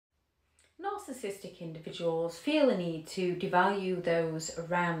Narcissistic individuals feel a need to devalue those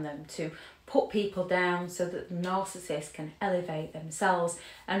around them, to put people down so that the narcissist can elevate themselves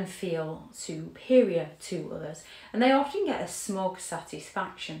and feel superior to others. And they often get a smug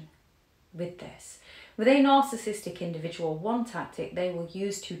satisfaction with this. With a narcissistic individual, one tactic they will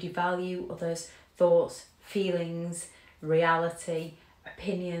use to devalue others' thoughts, feelings, reality,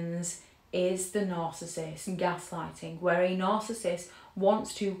 opinions is the narcissist gaslighting, where a narcissist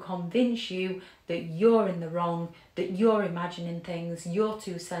wants to convince you that you're in the wrong, that you're imagining things, you're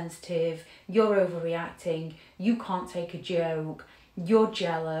too sensitive, you're overreacting, you can't take a joke, you're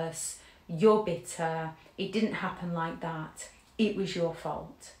jealous, you're bitter, it didn't happen like that, it was your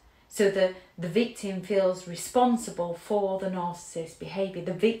fault. So the victim feels responsible for the narcissist's behaviour.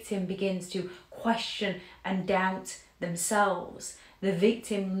 The victim begins to question and doubt themselves. The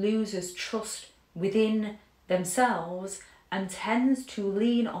victim loses trust within themselves and tends to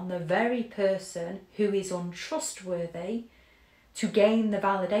lean on the very person who is untrustworthy to gain the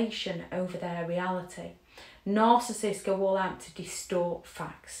validation over their reality. Narcissists go all out to distort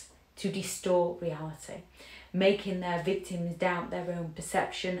facts, to distort reality, making their victims doubt their own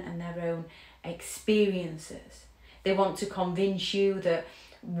perception and their own experiences. They want to convince you that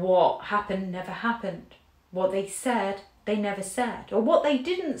what happened never happened. What they said, they never said. Or what they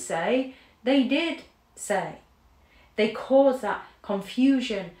didn't say, they did say. They cause that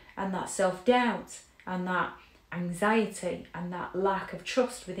confusion and that self-doubt and that anxiety and that lack of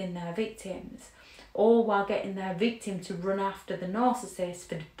trust within their victims, all while getting their victim to run after the narcissist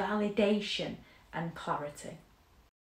for validation and clarity.